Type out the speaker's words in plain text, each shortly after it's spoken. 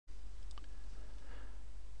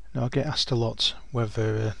Now I get asked a lot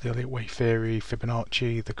whether the Elliott wave theory,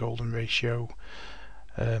 Fibonacci, the golden ratio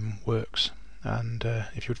works, and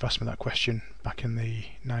if you would have asked me that question back in the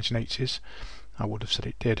 1980s, I would have said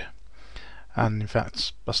it did, and in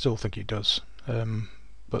fact I still think it does.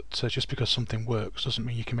 But just because something works doesn't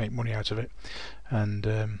mean you can make money out of it, and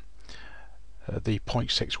the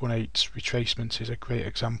 0.618 retracement is a great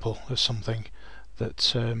example of something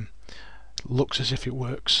that looks as if it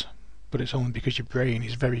works, but it's only because your brain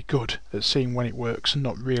is very good at seeing when it works and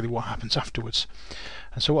not really what happens afterwards.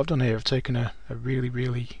 And so what I've done here, I've taken a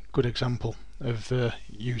really good example of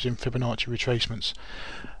using Fibonacci retracements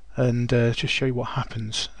and just show you what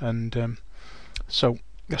happens. And so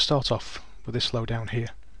let's start off with this low down here,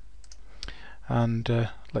 and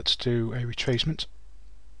let's do a retracement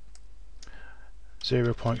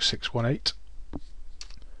 0.618.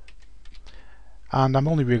 And I'm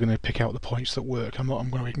only really going to pick out the points that work. I'm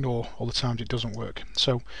going to ignore all the times it doesn't work.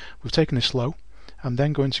 So we've taken this low. I'm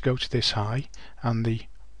then going to go to this high, and the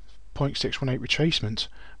 0.618 retracement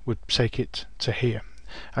would take it to here.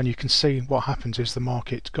 And you can see what happens is the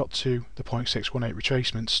market got to the 0.618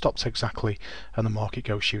 retracement, stopped exactly, and the market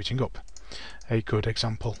goes shooting up. A good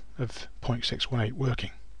example of 0.618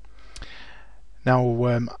 working.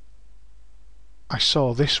 Now I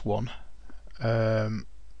saw this one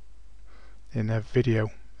in a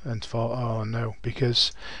video and thought, oh no,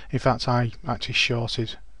 because in fact I actually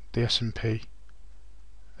shorted the S&P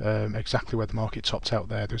exactly where the market topped out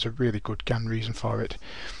there. There's a really good Gann reason for it.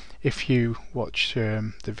 If you watch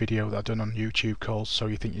the video that I've done on YouTube called So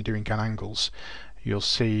You Think You're Doing Gann Angles, you'll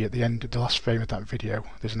see at the end of the last frame of that video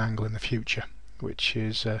there's an angle in the future which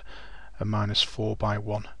is a -4 by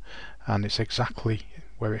 1, and it's exactly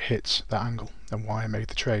where it hits that angle and why I made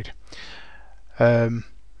the trade.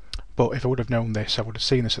 But if I would have known this, I would have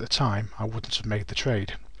seen this at the time, I wouldn't have made the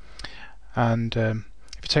trade. And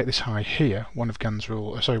if you take this high here, one of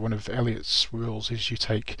Elliott's rules is you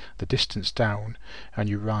take the distance down and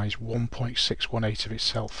you rise 1.618 of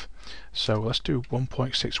itself. So let's do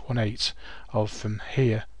 1.618 of from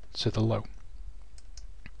here to the low.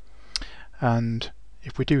 And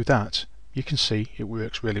if we do that, you can see it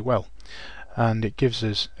works really well, and it gives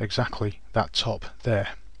us exactly that top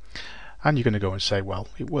there. And you're going to go and say, well,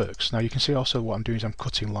 it works. Now you can see also what I'm doing is I'm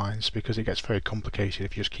cutting lines, because it gets very complicated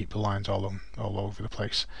if you just keep the lines all over the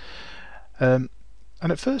place. And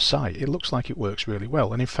at first sight it looks like it works really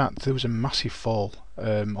well, and in fact there was a massive fall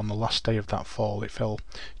on the last day of that fall. It fell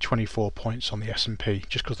 24 points on the S&P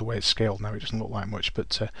just because of the way it's scaled now. It doesn't look like much,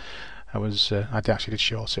 but I actually did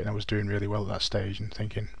short it, and I was doing really well at that stage and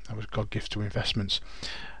thinking I was God gift to investments.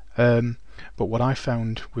 But what I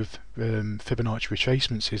found with Fibonacci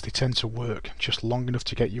retracements is they tend to work just long enough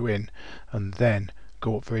to get you in and then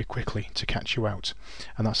go up very quickly to catch you out,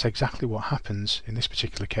 and that's exactly what happens in this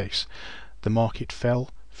particular case. The market fell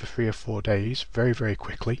for 3 or 4 days very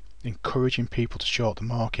quickly, encouraging people to short the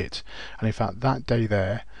market, and in fact that day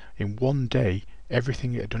there, in one day,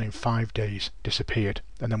 everything it had done in 5 days disappeared,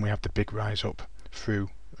 and then we have the big rise up through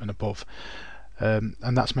and above.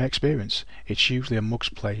 And that's my experience. It's usually a mug's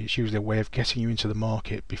play. It's usually a way of getting you into the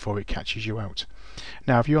market before it catches you out.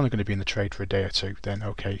 Now if you're only going to be in the trade for a day or two, then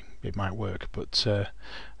okay, it might work, but I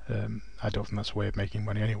don't think that's a way of making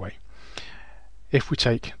money anyway. If we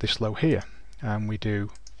take this low here and we do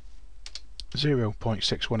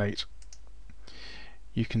 0.618,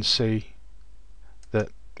 you can see that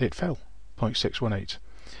it fell 0.618.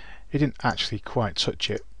 It didn't actually quite touch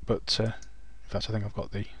it, but in fact I think I've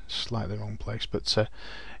got the slightly wrong place, but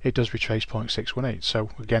it does retrace 0.618. so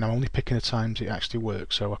again, I'm only picking the times it actually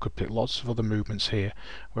works, so I could pick lots of other movements here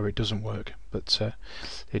where it doesn't work, but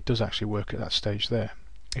it does actually work at that stage there.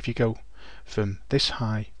 If you go from this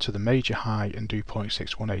high to the major high and do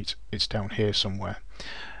 0.618, it's down here somewhere.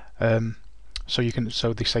 So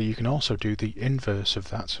they say you can also do the inverse of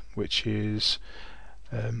that, which is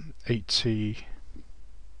 80,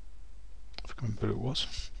 I can't remember what it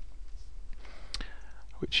was,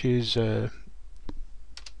 which is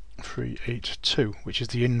 382, which is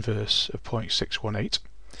the inverse of 0.618.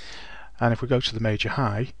 And if we go to the major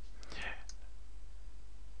high,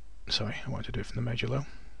 sorry, I wanted to do it from the major low.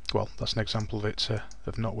 Well, that's an example of it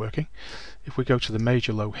of not working. If we go to the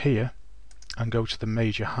major low here and go to the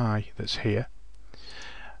major high that's here,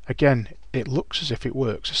 again it looks as if it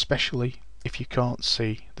works, especially if you can't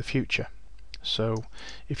see the future. So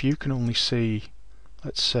if you can only see,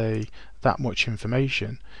 let's say, that much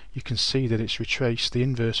information, you can see that it's retraced the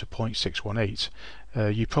inverse of 0.618.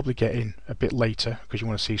 You probably get in a bit later because you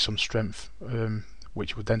want to see some strength,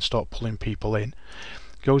 which would then start pulling people in.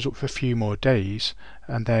 goes up for a few more days,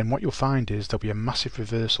 and then what you'll find is there'll be a massive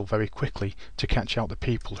reversal very quickly to catch out the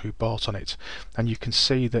people who bought on it. And you can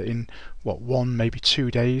see that in what, 1 maybe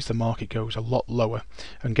 2 days the market goes a lot lower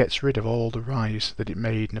and gets rid of all the rise that it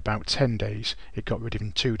made in about 10 days. It got rid of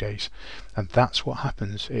in 2 days, and that's what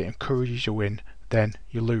happens. It encourages you in, then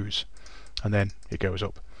you lose, and then it goes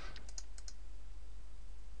up.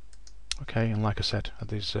 Okay, and like I said,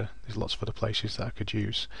 there's lots of other places that I could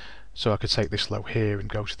use. So I could take this low here and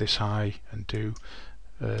go to this high and do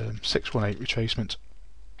 618 retracement.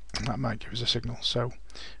 That might give us a signal. So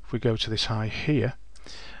if we go to this high here,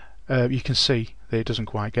 you can see that it doesn't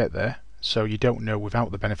quite get there. So you don't know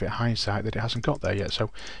without the benefit of hindsight that it hasn't got there yet.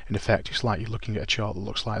 So in effect, it's like you're looking at a chart that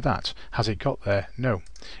looks like that. Has it got there? No.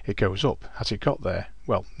 It goes up. Has it got there?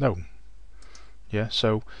 Well, no. Yeah,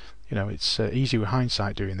 so you know, it's easy with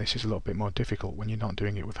hindsight doing this. It's a little bit more difficult when you're not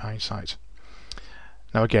doing it with hindsight.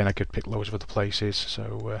 Now again, I could pick loads of other places,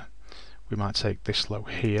 so we might take this low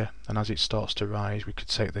here, and as it starts to rise we could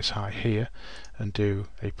take this high here and do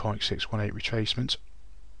a 0.618 retracement.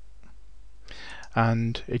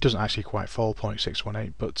 And it doesn't actually quite fall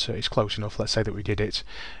 0.618, but it's close enough. Let's say that we did it,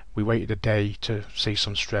 we waited a day to see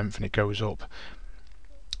some strength and it goes up,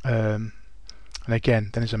 and again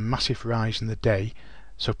then there's a massive rise in the day.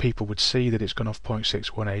 So people would see that it's gone off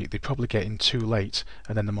 0.618, they'd probably get in too late,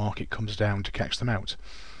 and then the market comes down to catch them out.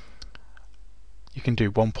 You can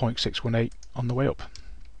do 1.618 on the way up.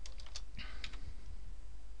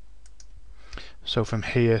 So from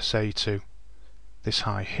here, say to this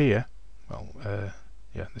high here, well,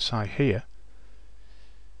 yeah, this high here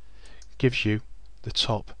gives you the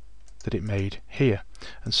top that it made here,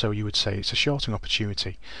 and so you would say it's a shorting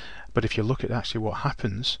opportunity. But if you look at actually what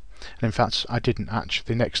happens, and in fact I didn't actually,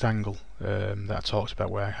 the next angle that I talked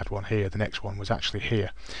about where I had one here, the next one was actually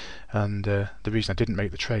here, and the reason I didn't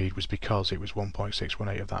make the trade was because it was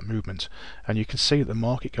 1.618 of that movement. And you can see that the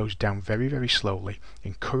market goes down very, very slowly,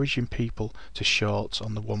 encouraging people to short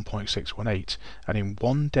on the 1.618, and in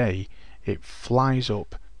one day it flies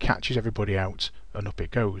up, catches everybody out, and up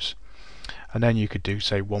it goes. And then you could do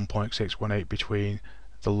say 1.618 between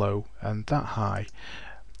the low and that high,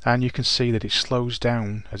 and you can see that it slows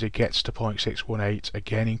down as it gets to 0.618,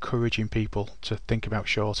 again encouraging people to think about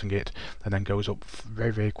shorting it, and then goes up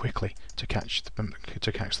very, very quickly to catch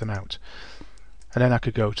them out. And then I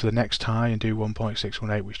could go to the next high and do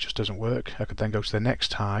 1.618, which just doesn't work. I could then go to the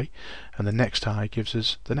next high, and the next high gives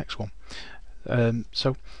us the next one.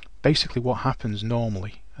 So basically what happens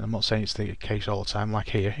normally, and I'm not saying it's the case all the time, like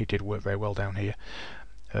here, it did work very well down here,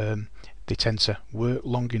 they tend to work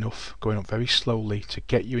long enough, going up very slowly to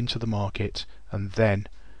get you into the market, and then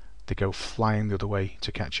they go flying the other way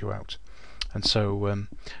to catch you out. And so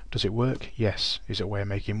does it work? Yes. Is it a way of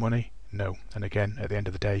making money? No. And again, at the end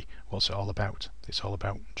of the day, what's it all about? It's all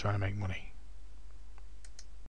about trying to make money.